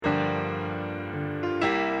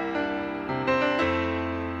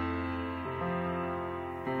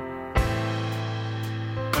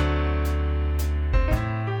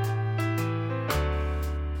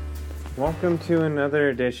welcome to another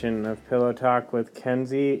edition of Pillow Talk with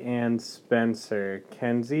Kenzie and Spencer.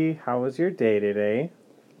 Kenzie, how was your day today?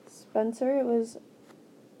 Spencer, it was,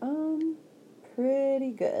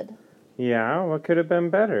 pretty good. Yeah, what could have been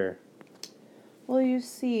better? Well, you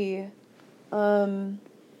see, I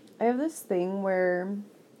have this thing where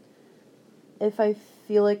if I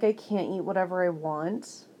feel like I can't eat whatever I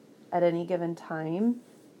want at any given time,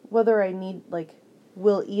 whether I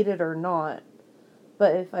will eat it or not,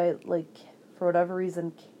 but if I, for whatever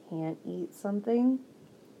reason can't eat something,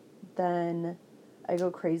 then I go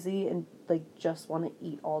crazy and, just want to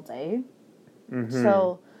eat all day. Mm-hmm.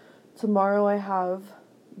 So, tomorrow I have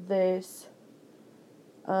this,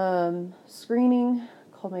 screening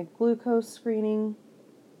called my glucose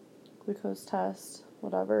test,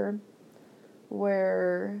 whatever,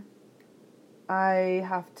 where I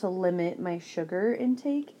have to limit my sugar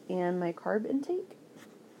intake and my carb intake,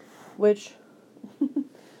 which,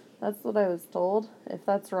 that's what I was told. If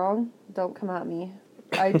that's wrong, don't come at me.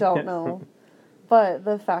 I don't know. But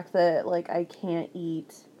the fact that, I can't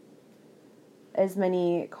eat as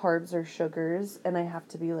many carbs or sugars, and I have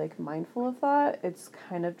to be, mindful of that, it's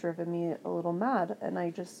kind of driven me a little mad, and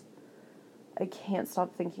I can't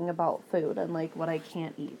stop thinking about food and, what I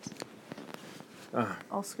can't eat.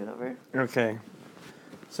 I'll scoot over. Okay.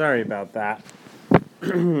 Sorry about that.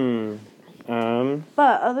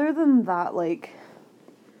 But other than that,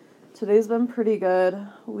 today's been pretty good.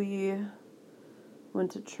 We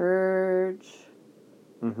went to church.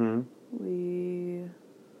 Mm-hmm. We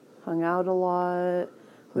hung out a lot.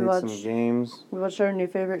 Played some games. We watched our new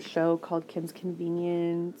favorite show called Kim's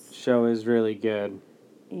Convenience. Show is really good.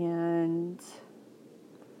 And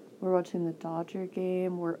we're watching the Dodger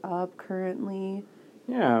game. We're up currently.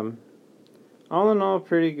 Yeah. All in all, a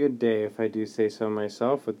pretty good day, if I do say so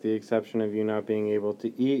myself, with the exception of you not being able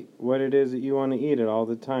to eat what it is that you want to eat at all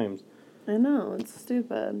the times. I know, it's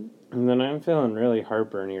stupid. And then I'm feeling really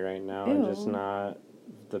heartburny right now. Ew. I'm just not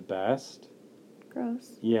the best.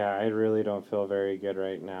 Gross. Yeah, I really don't feel very good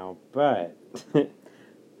right now. But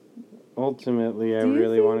ultimately, I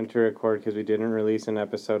really wanted to record because we didn't release an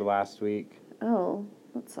episode last week. Oh,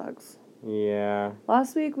 that sucks. Yeah.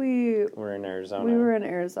 Last week we were in Arizona. We were in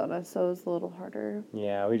Arizona, so it was a little harder.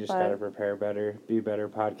 Yeah, we just got to prepare better, be better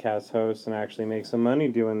podcast hosts, and actually make some money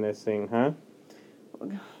doing this thing, huh?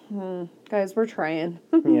 Guys, we're trying.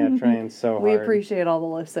 Yeah, trying so hard. We appreciate all the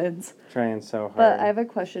listens. Trying so hard. But I have a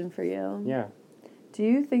question for you. Yeah. Do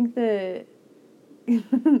you think that...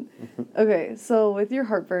 Okay, so with your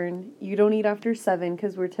heartburn, you don't eat after 7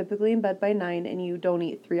 because we're typically in bed by 9, and you don't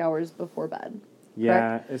eat 3 hours before bed.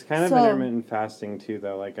 Yeah, correct? It's kind of intermittent fasting too,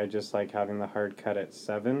 though. I just like having the hard cut at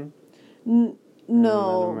 7.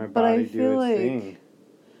 No, but I feel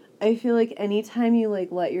like anytime you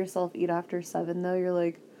let yourself eat after 7, though, you're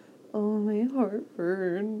like, oh, my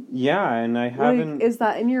heartburn. Yeah, and I haven't... is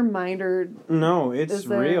that in your mind or... No, it's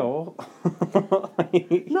real.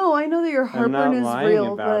 No, I know that your heartburn is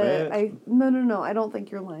real, but No, I don't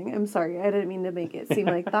think you're lying. I'm sorry, I didn't mean to make it seem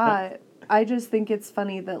like that. I just think it's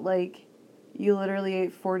funny that, you literally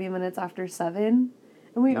ate 40 minutes after 7,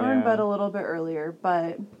 and we are in bed a little bit earlier,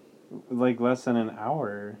 but... less than an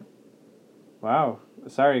hour. Wow.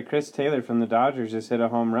 Sorry, Chris Taylor from the Dodgers just hit a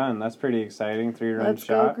home run. That's pretty exciting. 3-run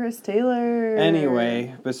shot. Let's go, Chris Taylor.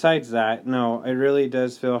 Anyway, besides that, no, it really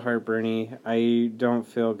does feel heartburny. I don't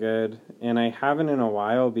feel good, and I haven't in a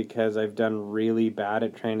while because I've done really bad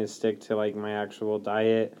at trying to stick to, my actual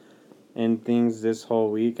diet and things this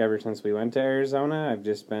whole week ever since we went to Arizona. I've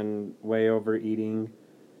just been way overeating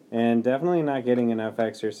and definitely not getting enough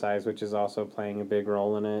exercise, which is also playing a big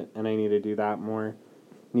role in it, and I need to do that more.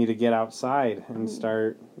 Need to get outside and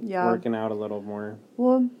start working out a little more.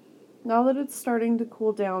 Well, now that it's starting to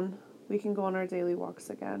cool down, we can go on our daily walks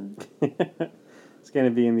again. It's going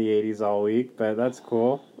to be in the 80s all week, but that's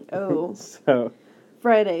cool. Oh. So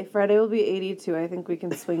Friday will be 82. I think we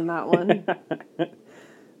can swing that one.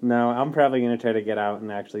 No, I'm probably going to try to get out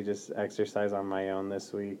and actually just exercise on my own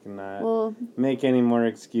this week and not make any more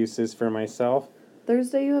excuses for myself.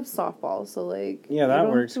 Thursday you have softball, so that works great. You don't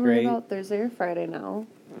have to worry about Thursday or Friday now.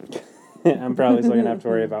 I'm probably still going to have to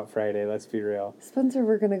worry about Friday, let's be real. Spencer,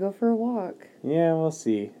 we're going to go for a walk. Yeah, we'll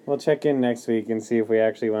see. We'll check in next week and see if we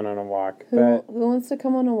actually went on a walk. Who wants to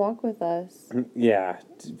come on a walk with us? Yeah,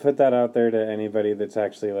 put that out there to anybody that's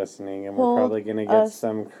actually listening, and we're probably going to get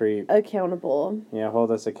some creep. Accountable. Yeah,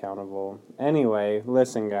 hold us accountable. Anyway,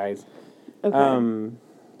 listen, guys. Okay.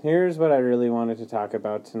 Here's what I really wanted to talk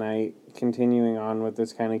about tonight, continuing on with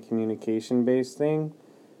this kind of communication-based thing.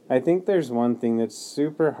 I think there's one thing that's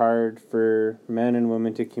super hard for men and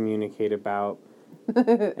women to communicate about,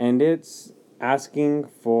 and it's asking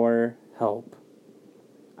for help.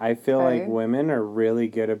 I feel like Okay. women are really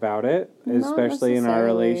good about it, Not especially in our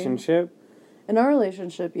necessarily. relationship. In our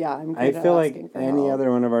relationship, yeah, I'm I good at feel asking like for any help. other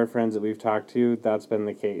one of our friends that we've talked to, that's been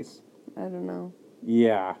the case. I don't know.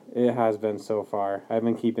 Yeah, it has been so far. I've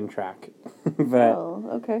been keeping track. But Oh,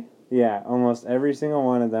 okay. yeah, almost every single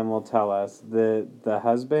one of them will tell us the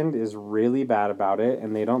husband is really bad about it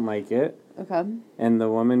and they don't like it. Okay. And the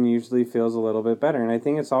woman usually feels a little bit better. And I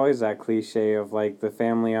think it's always that cliche of like the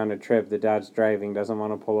family on a trip, the dad's driving, doesn't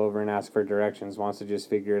want to pull over and ask for directions, wants to just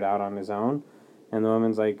figure it out on his own. And the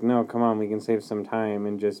woman's like, no, come on, we can save some time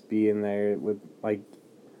and just be in there with like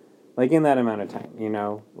in that amount of time, you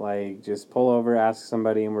know? Like just pull over, ask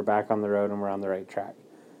somebody, and we're back on the road and we're on the right track.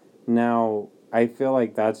 Now, I feel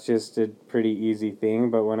like that's just a pretty easy thing,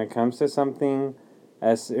 but when it comes to something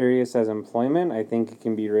as serious as employment, I think it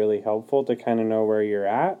can be really helpful to kind of know where you're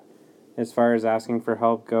at as far as asking for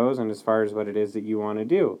help goes and as far as what it is that you want to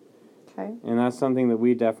do. Okay. And that's something that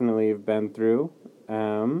we definitely have been through.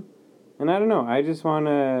 And I don't know, I just want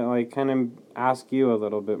to like kind of ask you a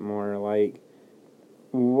little bit more like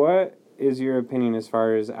what is your opinion as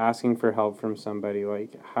far as asking for help from somebody?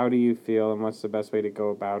 Like how do you feel and what's the best way to go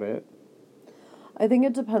about it? I think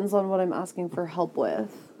it depends on what I'm asking for help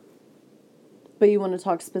with. But you want to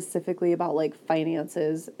talk specifically about like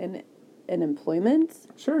finances and employment?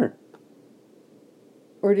 Sure.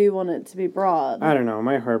 Or do you want it to be broad? I don't know.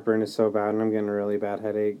 My heartburn is so bad, and I'm getting a really bad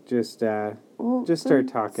headache. Just Well, start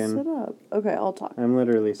then talking. Sit up. Okay, I'll talk. I'm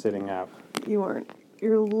literally sitting up. You aren't.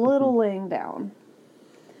 You're a little laying down.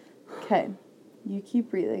 Okay. You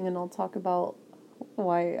keep breathing, and I'll talk about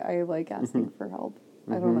why I like asking for help.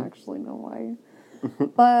 I don't actually know why.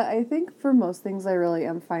 But I think for most things, I really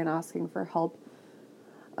am fine asking for help.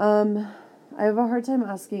 I have a hard time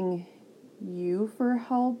asking you for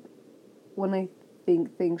help when I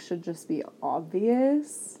think things should just be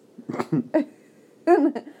obvious.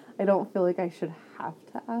 And I don't feel like I should have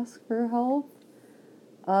to ask for help.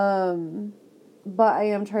 But I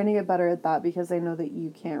am trying to get better at that because I know that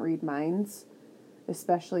you can't read minds,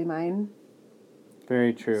 especially mine.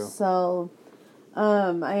 Very true. So,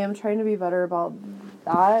 I am trying to be better about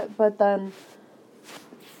that, but then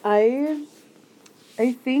I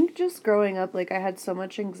think just growing up, like, I had so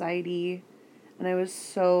much anxiety, and I was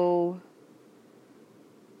so,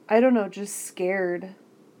 I don't know, just scared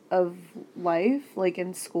of life, like,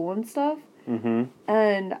 in school and stuff,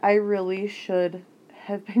 and I really should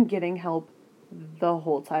have been getting help the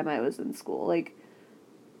whole time I was in school, like,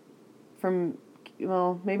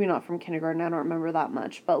 well, maybe not from kindergarten, I don't remember that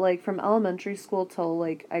much, but, like, from elementary school till,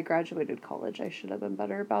 like, I graduated college, I should have been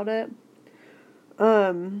better about it.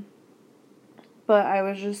 But I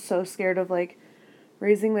was just so scared of, like,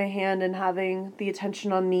 raising my hand and having the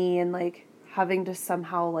attention on me and, like, having to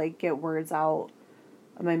somehow, like, get words out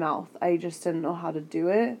of my mouth. I just didn't know how to do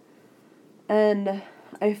it. And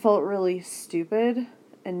I felt really stupid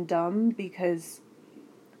and dumb because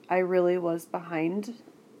I really was behind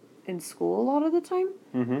in school a lot of the time.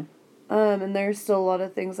 And there's still a lot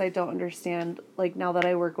of things I don't understand, like, now that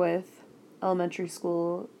I work with elementary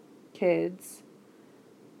school kids.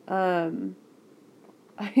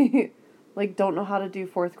 I, like, don't know how to do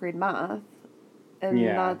 4th grade math. And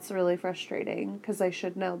that's really frustrating, because I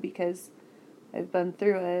should know, because I've been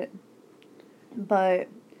through it. But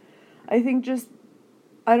I think just,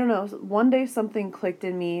 I don't know, one day something clicked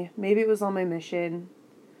in me, maybe it was on my mission,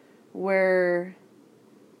 where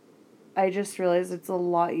I just realized it's a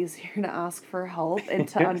lot easier to ask for help and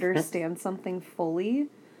to understand something fully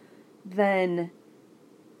than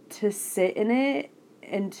to sit in it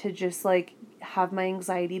and to just, like, have my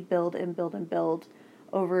anxiety build and build and build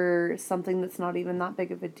over something that's not even that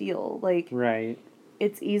big of a deal. Like, Right.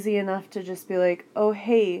 It's easy enough to just be like, oh,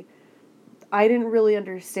 hey, I didn't really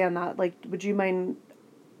understand that. Like, would you mind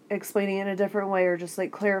explaining it in a different way, or just,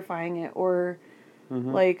 like, clarifying it? Or,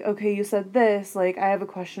 like, okay, you said this. Like, I have a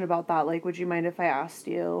question about that. Like, would you mind if I asked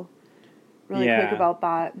you really quick about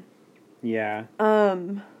that? Yeah.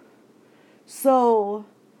 So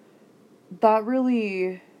that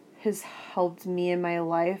really has helped me in my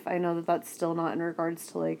life. I know that that's still not in regards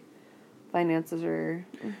to, like, finances or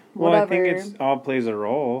whatever. Well, I think it's all plays a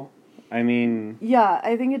role. I mean... Yeah,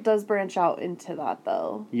 I think it does branch out into that,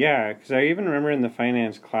 though. Yeah, because I even remember in the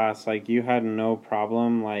finance class, like, you had no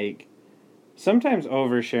problem, like, sometimes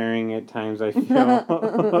oversharing at times, I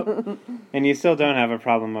feel. And you still don't have a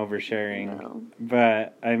problem oversharing. No.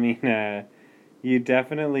 But, I mean, you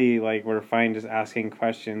definitely, like, were fine just asking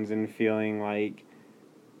questions and feeling like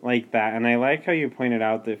that. And I like how you pointed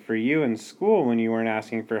out that for you in school, when you weren't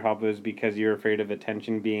asking for help, it was because you were afraid of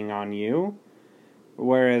attention being on you.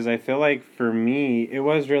 Whereas I feel like for me, it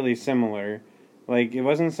was really similar. Like, it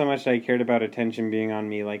wasn't so much that I cared about attention being on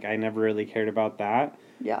me. Like, I never really cared about that.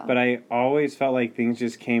 Yeah. But I always felt like things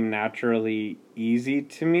just came naturally easy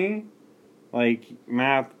to me. Like,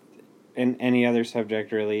 math and any other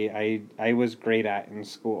subject, really, I was great at in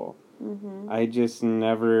school. Mm-hmm. I just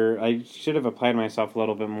never, I should have applied myself a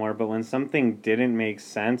little bit more. But when something didn't make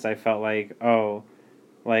sense, I felt like, oh,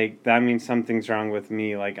 like, that means something's wrong with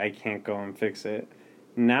me. Like, I can't go and fix it.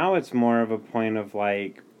 Now it's more of a point of,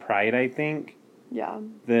 like, pride, I think. Yeah.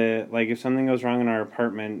 Like, if something goes wrong in our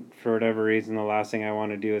apartment, for whatever reason, the last thing I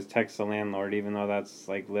want to do is text the landlord, even though that's,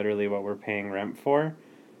 like, literally what we're paying rent for.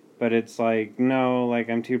 But it's like, no, like,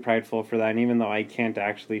 I'm too prideful for that. And even though I can't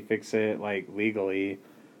actually fix it, like, legally,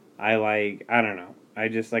 I don't know. I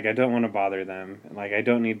just, like, I don't want to bother them. Like, I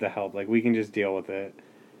don't need the help. Like, we can just deal with it.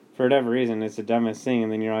 For whatever reason, it's the dumbest thing.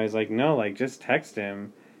 And then you're always like, no, like, just text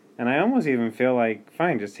him. And I almost even feel like,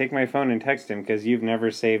 fine, just take my phone and text him because you've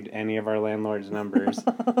never saved any of our landlord's numbers.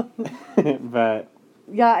 But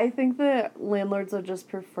yeah, I think that landlords would just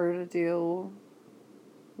prefer to do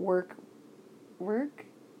work?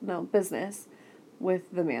 No, business with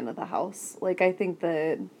the man of the house. Like, I think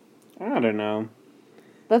that I don't know.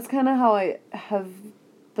 that's kind of how I have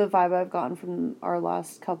the vibe I've gotten from our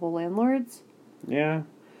last couple landlords. Yeah.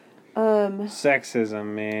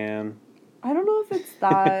 Sexism, man. I don't know if it's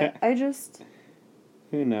that. I just...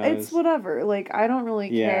 Who knows? It's whatever. Like, I don't really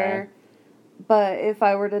care. But if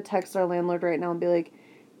I were to text our landlord right now and be like,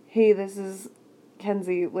 hey, this is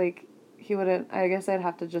Kenzie, like, he wouldn't... I guess I'd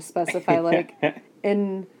have to just specify, like,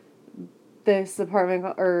 in this apartment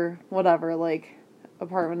or whatever, like,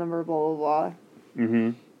 apartment number, blah, blah, blah.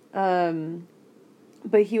 Mm-hmm.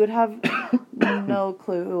 But he would have no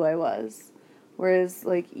clue who I was. Whereas,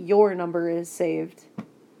 like, your number is saved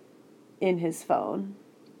in his phone.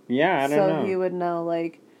 Yeah, I don't know. So he would know,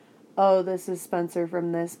 like, oh, this is Spencer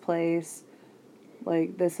from this place.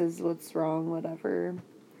 Like, this is what's wrong, whatever.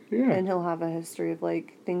 Yeah. And he'll have a history of,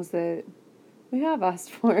 like, things that we have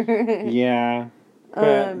asked for. Yeah.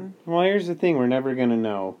 But, well, here's the thing. We're never going to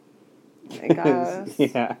know. I guess.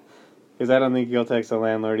 Yeah. Because I don't think you'll text the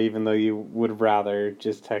landlord even though you would rather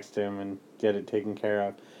just text him and get it taken care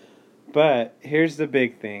of. But here's the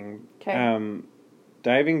big thing. Okay.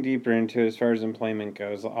 Diving deeper into as far as employment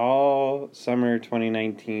goes, all summer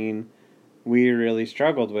 2019, we really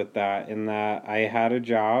struggled with that in that I had a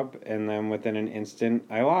job and then within an instant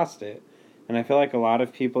I lost it. And I feel like a lot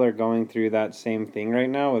of people are going through that same thing right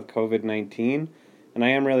now with COVID-19. And I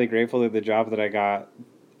am really grateful that the job that I got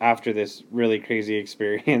after this really crazy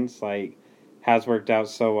experience, like, has worked out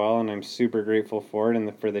so well. And I'm super grateful for it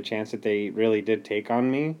and for the chance that they really did take on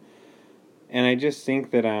me. And I just think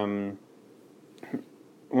that,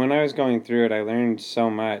 when I was going through it, I learned so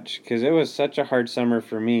much because it was such a hard summer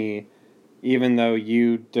for me, even though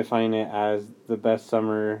you define it as the best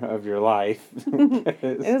summer of your life.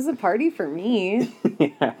 It was a party for me.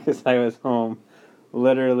 Yeah, because I was home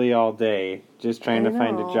literally all day just trying to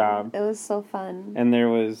find a job. It was so fun. And there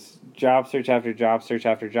was job search after job search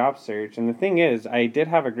after job search. And the thing is, I did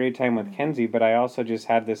have a great time with Kenzie, but I also just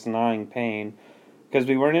had this gnawing pain because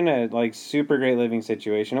we weren't in a, like, super great living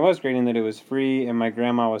situation. It was great in that it was free, and my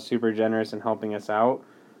grandma was super generous in helping us out.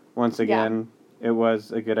 Once again, It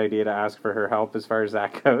was a good idea to ask for her help as far as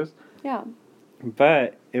that goes. Yeah.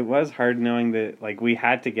 But it was hard knowing that, like, we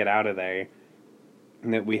had to get out of there,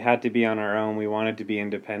 and that we had to be on our own. We wanted to be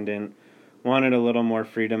independent, wanted a little more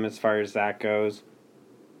freedom as far as that goes.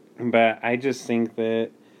 But I just think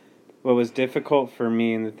that what was difficult for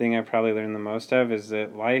me, and the thing I probably learned the most of, is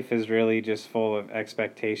that life is really just full of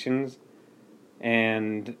expectations.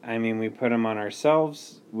 And, I mean, we put them on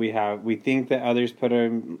ourselves. We think that others put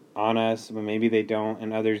them on us, but maybe they don't,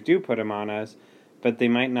 and others do put them on us, but they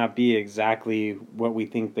might not be exactly what we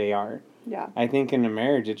think they are. Yeah. I think in a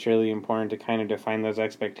marriage, it's really important to kind of define those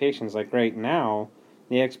expectations. Like, right now,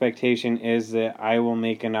 the expectation is that I will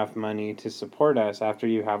make enough money to support us after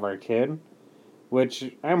you have our kid,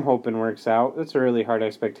 which I'm hoping works out. It's a really hard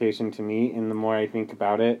expectation to meet, and the more I think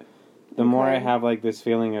about it, the more I have, like, this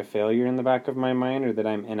feeling of failure in the back of my mind, or that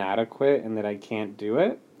I'm inadequate and that I can't do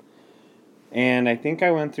it. And I think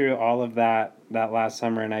I went through all of that last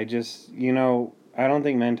summer, and I just, I don't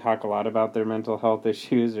think men talk a lot about their mental health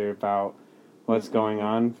issues or about what's going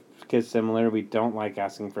on, because similar, we don't like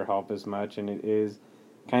asking for help as much, and it is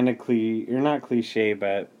kind of not cliche,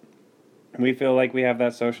 but we feel like we have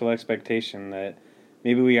that social expectation that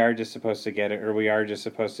maybe we are just supposed to get it, or we are just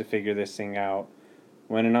supposed to figure this thing out,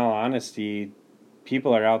 when in all honesty,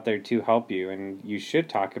 people are out there to help you, and you should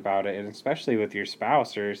talk about it, and especially with your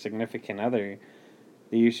spouse or significant other.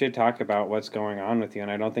 that you should talk about what's going on with you.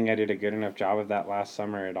 And I don't think I did a good enough job of that last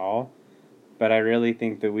summer at all. But I really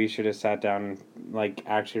think that we should have sat down and, like,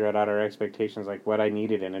 actually wrote out our expectations, like, what I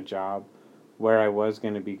needed in a job, where I was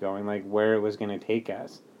going to be going, like, where it was going to take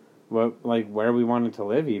us, what, like, where we wanted to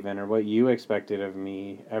live even, or what you expected of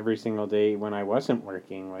me every single day when I wasn't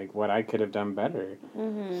working, like, what I could have done better.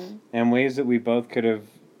 Mm-hmm. And ways that we both could have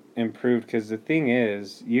improved, because the thing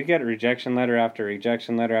is, you get rejection letter after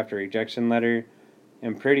rejection letter after rejection letter,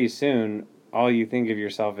 and pretty soon, all you think of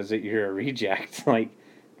yourself is that you're a reject, like,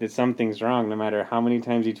 that something's wrong, no matter how many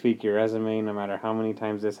times you tweak your resume, no matter how many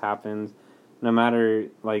times this happens, no matter,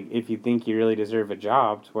 like, if you think you really deserve a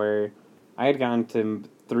job, to where I had gotten to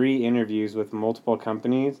 3 interviews with multiple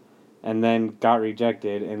companies and then got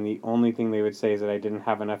rejected, and the only thing they would say is that I didn't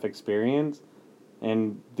have enough experience,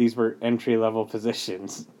 and these were entry-level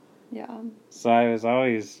positions. Yeah. So I was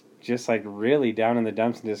always just, like, really down in the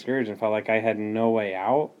dumps and discouraged and felt like I had no way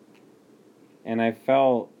out. And I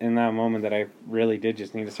felt in that moment that I really did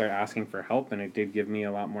just need to start asking for help, and it did give me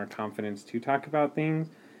a lot more confidence to talk about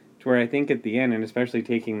things. To where I think at the end, and especially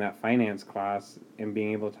taking that finance class and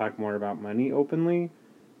being able to talk more about money openly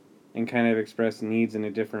and kind of express needs in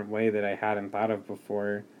a different way that I hadn't thought of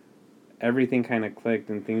before, everything kind of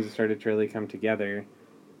clicked and things started to really come together.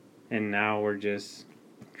 And now we're just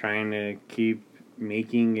trying to keep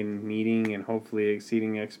making and meeting and hopefully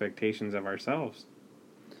exceeding expectations of ourselves.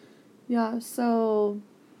 Yeah, so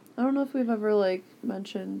I don't know if we've ever, like,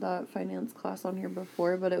 mentioned that finance class on here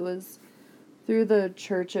before, but it was through the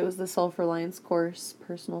church. It was the self-reliance course,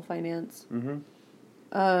 personal finance. Mm-hmm.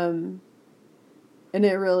 And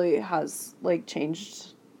it really has, like,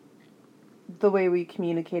 changed the way we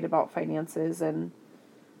communicate about finances, and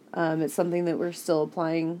it's something that we're still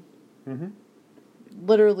applying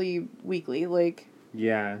literally weekly. Like,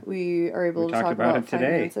 yeah, we are able we to talk about it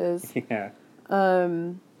today. finances. Yeah.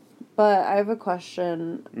 But I have a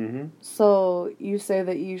question. Mm-hmm. So you say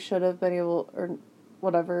that you should have been able, or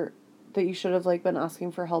whatever, that you should have, like, been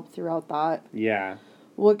asking for help throughout that. Yeah.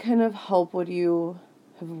 What kind of help would you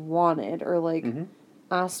have wanted or, like,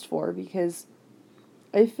 asked for? Because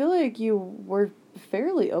I feel like you were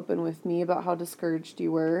fairly open with me about how discouraged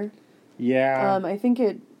you were. Yeah. I think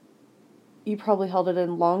you probably held it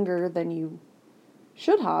in longer than you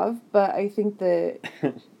should have, but I think that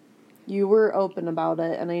you were open about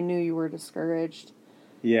it, and I knew you were discouraged.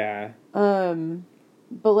 Yeah.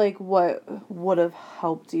 But, like, what would have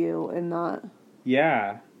helped you in that?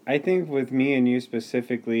 Yeah. I think with me and you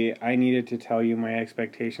specifically, I needed to tell you my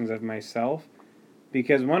expectations of myself.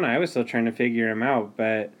 Because, one, I was still trying to figure them out,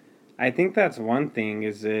 but I think that's one thing,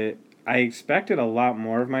 is that I expected a lot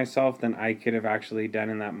more of myself than I could have actually done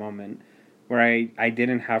in that moment, where I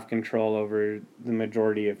didn't have control over the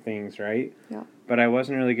majority of things, right? Yeah. But I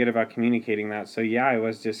wasn't really good about communicating that. So, yeah, I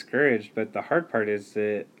was discouraged, but the hard part is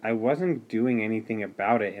that I wasn't doing anything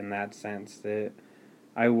about it in that sense, that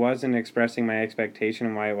I wasn't expressing my expectation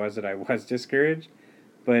and why it was that I was discouraged,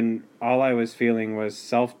 but all I was feeling was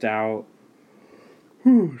self-doubt.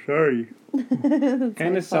 Sorry.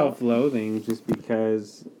 Kind of self-loathing, just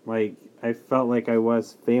because, like, I felt like I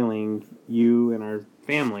was failing you and our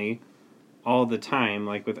family all the time,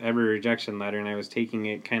 like, with every rejection letter, and I was taking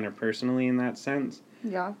it kind of personally in that sense.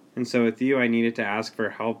 Yeah. And so with you, I needed to ask for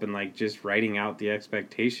help and, like, just writing out the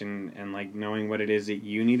expectation and, like, knowing what it is that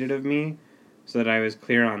you needed of me so that I was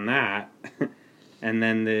clear on that. And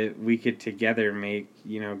then that we could together make,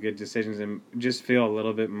 good decisions and just feel a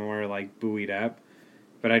little bit more, like, buoyed up.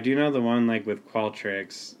 But I do know the one, like, with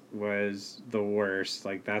Qualtrics was the worst.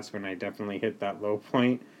 Like, that's when I definitely hit that low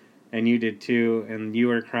point. And you did too. And you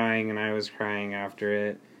were crying and I was crying after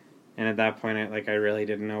it. And at that point, I really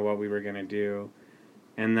didn't know what we were going to do.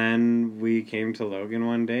 And then we came to Logan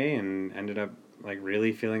one day and ended up, like,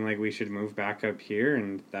 really feeling like we should move back up here.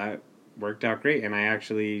 And that worked out great. And I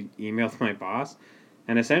actually emailed my boss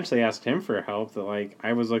and essentially asked him for help, that, like,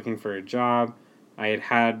 I was looking for a job. I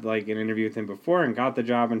had like, an interview with him before and got the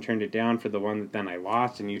job and turned it down for the one that then I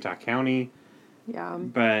lost in Utah County. Yeah.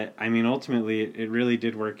 But, I mean, ultimately, it really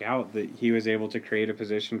did work out that he was able to create a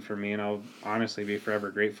position for me, and I'll honestly be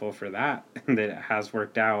forever grateful for that, that it has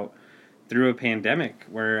worked out through a pandemic,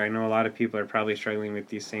 where I know a lot of people are probably struggling with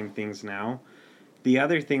these same things now. The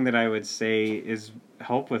other thing that I would say is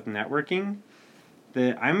help with networking.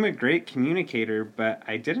 That I'm a great communicator, but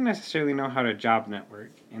I didn't necessarily know how to job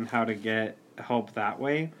network and how to get help that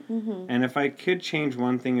way. Mm-hmm. And if I could change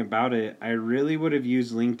one thing about it, I really would have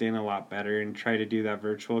used LinkedIn a lot better and try to do that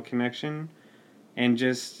virtual connection and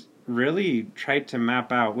just really tried to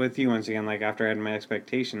map out with you once again, like after I had my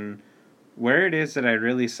expectation, where it is that I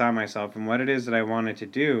really saw myself and what it is that I wanted to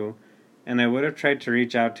do, And I would have tried to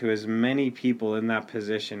reach out to as many people in that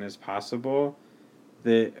position as possible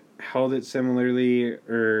that held it similarly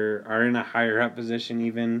or are in a higher up position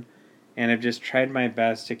even, and have just tried my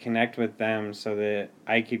best to connect with them so that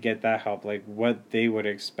I could get that help, like what they would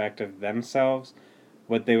expect of themselves,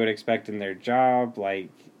 what they would expect in their job,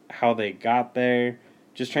 like how they got there,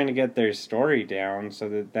 just trying to get their story down so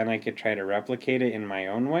that then I could try to replicate it in my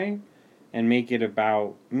own way and make it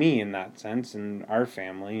about me in that sense and our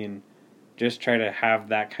family and just try to have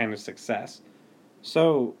that kind of success.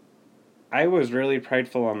 So I was really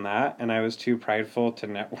prideful on that, and I was too prideful to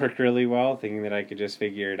network really well, thinking that I could just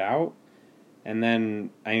figure it out. And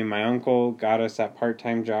then, my uncle got us that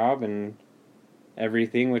part-time job and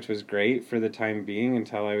everything, which was great for the time being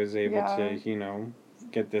until I was able Yeah. to,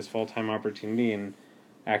 get this full-time opportunity and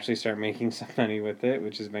actually start making some money with it,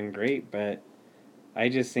 which has been great. But I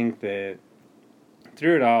just think that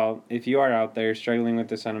through it all, if you are out there struggling with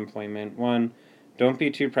this unemployment, one, don't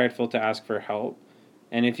be too prideful to ask for help.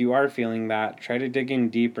 And if you are feeling that, try to dig in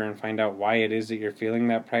deeper and find out why it is that you're feeling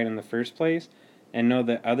that pride in the first place, and know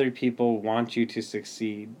that other people want you to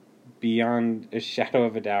succeed. Beyond a shadow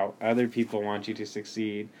of a doubt, other people want you to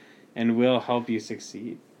succeed and will help you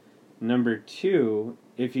succeed. Number two,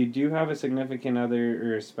 if you do have a significant other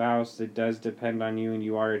or a spouse that does depend on you and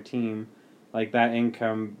you are a team, like that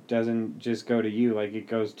income doesn't just go to you, like it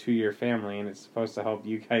goes to your family and it's supposed to help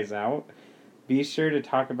you guys out. Be sure to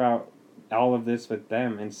talk about all of this with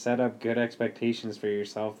them and set up good expectations for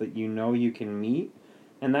yourself that you know you can meet.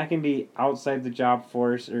 And that can be outside the job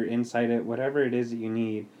force or inside it, whatever it is that you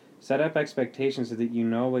need. Set up expectations so that you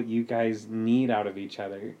know what you guys need out of each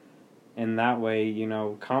other. And that way,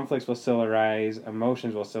 conflicts will still arise,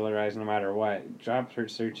 emotions will still arise no matter what. Job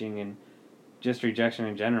searching and just rejection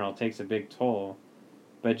in general takes a big toll.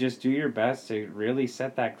 But just do your best to really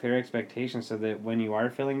set that clear expectation so that when you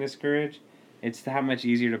are feeling discouraged, it's that much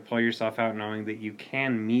easier to pull yourself out knowing that you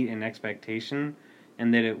can meet an expectation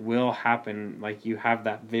and that it will happen. Like you have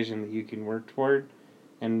that vision that you can work toward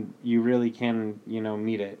and you really can,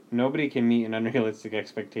 meet it. Nobody can meet an unrealistic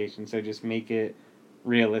expectation, so just make it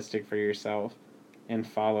realistic for yourself and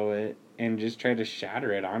follow it and just try to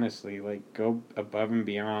shatter it, honestly. Like go above and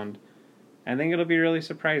beyond. I think it'll be really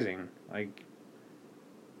surprising. Like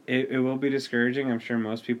it will be discouraging. I'm sure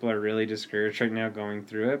most people are really discouraged right now going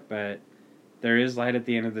through it, but there is light at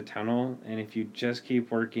the end of the tunnel, and if you just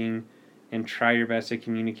keep working and try your best to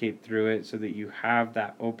communicate through it so that you have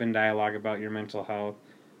that open dialogue about your mental health,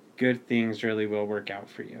 good things really will work out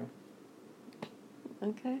for you.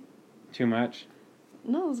 Okay. Too much?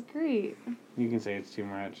 No, it was great. You can say it's too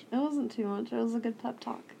much. It wasn't too much. It was a good pep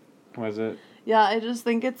talk. Was it? Yeah, I just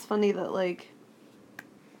think it's funny that, like...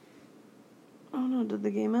 Oh, no, did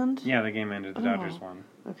the game end? Yeah, the game ended. The Dodgers won.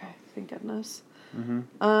 Okay, thank goodness. Mm-hmm.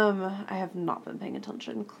 I have not been paying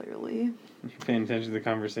attention, clearly. You're paying attention to the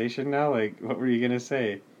conversation now? Like, what were you going to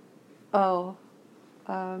say? So...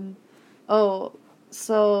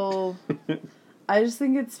 I just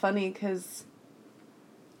think it's funny, because...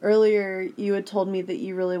 Earlier, you had told me that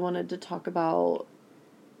you really wanted to talk about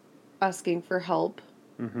asking for help.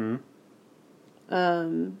 Mm-hmm.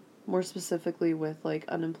 More specifically with, like,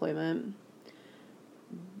 unemployment.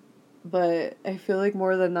 But I feel like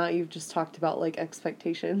more than that, you've just talked about, like,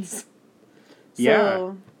 expectations.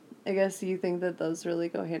 So, I guess you think that those really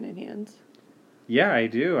go hand in hand. Yeah, I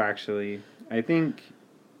do, actually. I think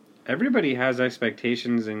everybody has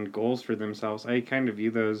expectations and goals for themselves. I kind of view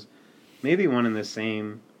those maybe one and the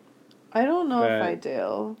same. I don't know if I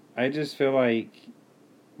do. I just feel like,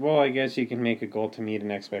 well, I guess you can make a goal to meet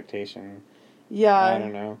an expectation. Yeah. I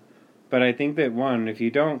don't know. But I think that, one, if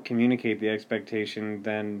you don't communicate the expectation,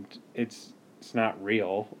 then it's not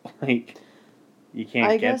real. Like, you can't get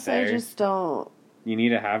there. I guess I just don't. You need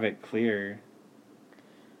to have it clear.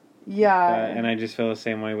 Yeah. And I just feel the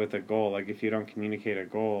same way with a goal. Like, if you don't communicate a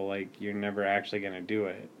goal, like, you're never actually going to do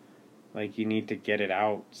it. Like, you need to get it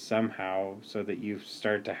out somehow so that you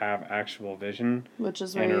start to have actual vision. Which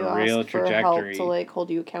is where you ask for help to, like, hold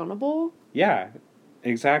you accountable? Yeah,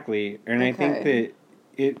 exactly. And I think that,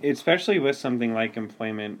 especially with something like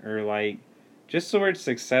employment or, like, just the word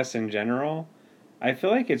success in general, I feel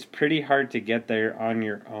like it's pretty hard to get there on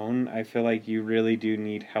your own. I feel like you really do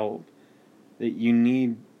need help. That you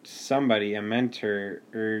need somebody, a mentor,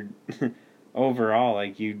 or... overall,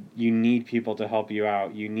 like, you need people to help you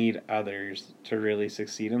out. You need others to really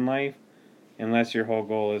succeed in life, unless your whole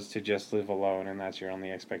goal is to just live alone and that's your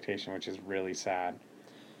only expectation, which is really sad.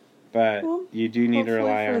 But you do need to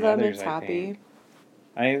rely on others, I think.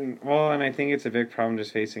 And I think it's a big problem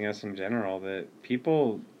just facing us in general, that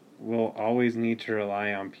people will always need to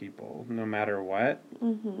rely on people, no matter what.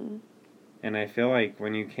 Mm-hmm. And I feel like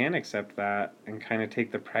when you can accept that and kind of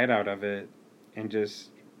take the pride out of it and just,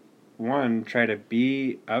 one, try to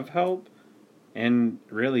be of help and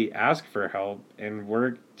really ask for help and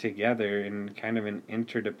work together in kind of an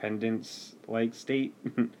interdependence-like state,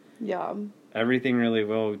 Yeah. everything really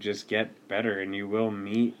will just get better and you will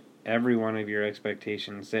meet every one of your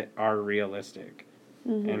expectations that are realistic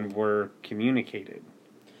and were communicated.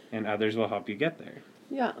 And others will help you get there.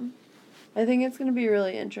 Yeah. I think it's going to be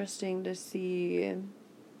really interesting to see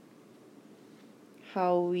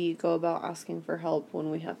how we go about asking for help when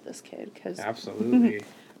we have this kid. Cause Absolutely.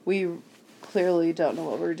 we clearly don't know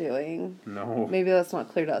what we're doing. No. Maybe that's not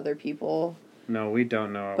clear to other people. No, we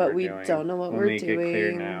don't know what but we're we doing. don't know what we'll we're make doing. it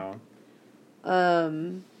clear now.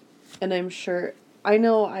 And I'm sure, I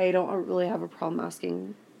know I don't really have a problem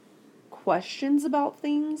asking questions about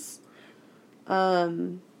things.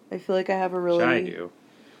 I feel like I have a really... I do.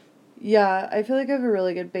 Yeah, I feel like I have a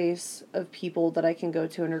really good base of people that I can go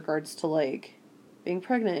to in regards to, like, being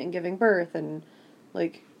pregnant and giving birth and,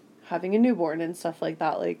 like, having a newborn and stuff like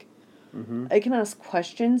that. Like, I can ask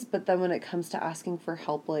questions, but then when it comes to asking for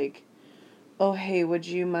help, like, oh, hey, would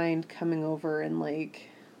you mind coming over and, like,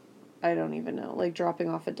 I don't even know, like, dropping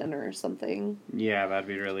off at dinner or something. Yeah, that'd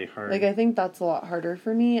be really hard. Like, I think that's a lot harder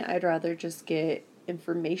for me. I'd rather just get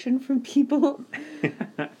information from people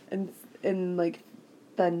and like,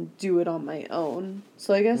 then do it on my own.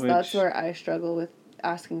 So I guess that's where I struggle with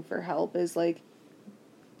asking for help, is, like,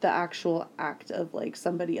 the actual act of, like,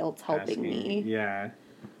 somebody else helping me. Yeah.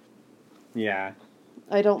 Yeah.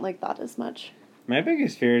 I don't like that as much. My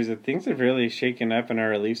biggest fear is that things have really shaken up in our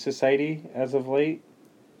Relief Society as of late.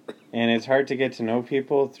 And it's hard to get to know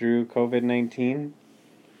people through COVID-19.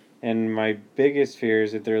 And my biggest fear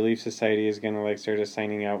is that the Relief Society is going to, like, start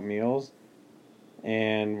assigning out meals.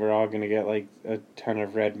 And we're all going to get, like, a ton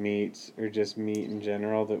of red meats or just meat in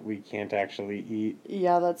general that we can't actually eat.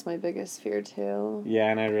 Yeah, that's my biggest fear, too.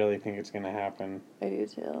 Yeah, and I really think it's going to happen. I do,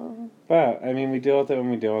 too. But, I mean, we deal with it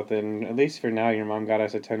when we deal with it. And at least for now, your mom got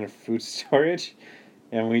us a ton of food storage.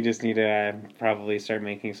 And we just need to probably start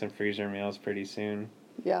making some freezer meals pretty soon.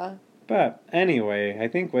 Yeah. But, anyway, I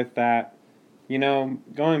think with that, you know,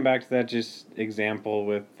 going back to that just example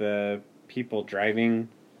with the people driving,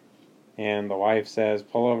 and the wife says,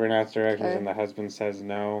 pull over in that direction, and the husband says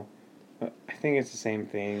no. I think it's the same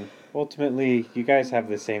thing. Ultimately, you guys have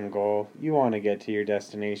the same goal. You want to get to your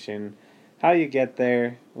destination. How you get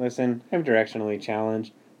there, listen, I'm directionally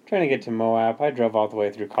challenged. I'm trying to get to Moab. I drove all the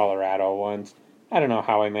way through Colorado once. I don't know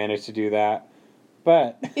how I managed to do that.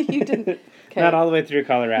 But you didn't. Okay. Not all the way through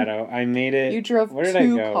Colorado. I made it. You drove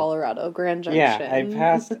to Colorado, Grand Junction. Yeah,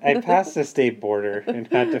 I passed the state border and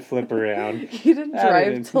had to flip around. You didn't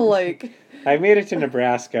drive to, like... I made it to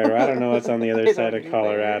Nebraska, or I don't know what's on the other side of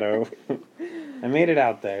Colorado. I made it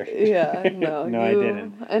out there. Yeah, no. No, I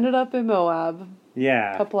didn't. Ended up in Moab.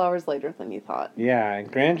 Yeah. A couple hours later than you thought. Yeah,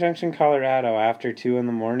 Grand Junction, Colorado, after 2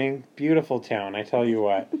 a.m. Beautiful town, I tell you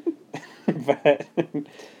what. But...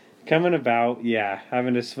 coming about, yeah,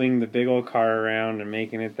 having to swing the big old car around and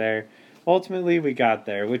making it there. Ultimately, we got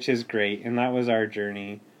there, which is great, and that was our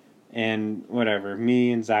journey. And whatever,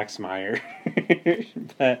 me and Zach Smyer.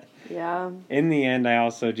 But yeah, in the end, I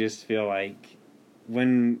also just feel like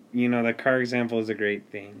when, you know, the car example is a great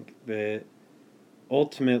thing. That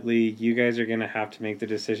ultimately, you guys are going to have to make the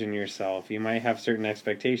decision yourself. You might have certain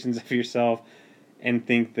expectations of yourself and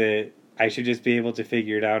think that I should just be able to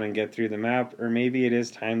figure it out and get through the map, or maybe it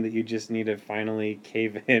is time that you just need to finally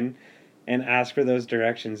cave in and ask for those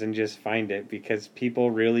directions and just find it, because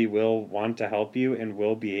people really will want to help you and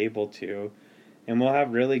will be able to, and will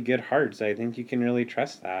have really good hearts. I think you can really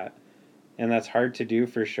trust that, and that's hard to do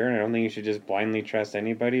for sure. And I don't think you should just blindly trust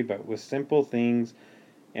anybody, but with simple things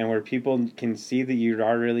and where people can see that you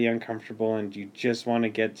are really uncomfortable and you just want to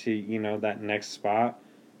get to, you know, that next spot,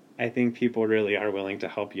 I think people really are willing to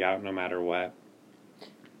help you out no matter what.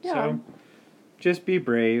 Yeah. So, just be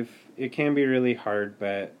brave. It can be really hard,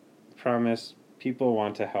 but promise, people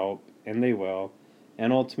want to help, and they will.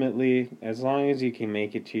 And ultimately, as long as you can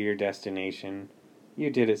make it to your destination,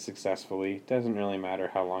 you did it successfully. Doesn't really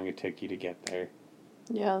matter how long it took you to get there.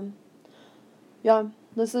 Yeah. Yeah,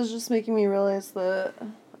 this is just making me realize that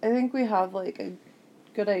I think we have, like, a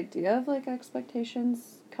good idea of, like,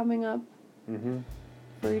 expectations coming up. Mm-hmm.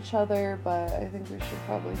 For each other, but I think we should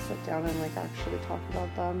probably sit down and, like, actually talk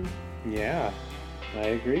about them. Yeah, I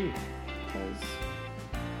agree. Because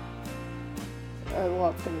a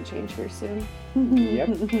lot's going to change here soon.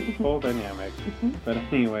 Yep, whole dynamic. But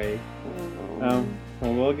anyway, well,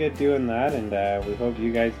 we'll get doing that, and we hope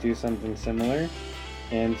you guys do something similar.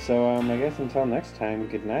 And so, I guess until next time,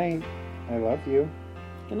 good night. I love you.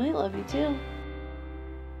 Good night. Love you too.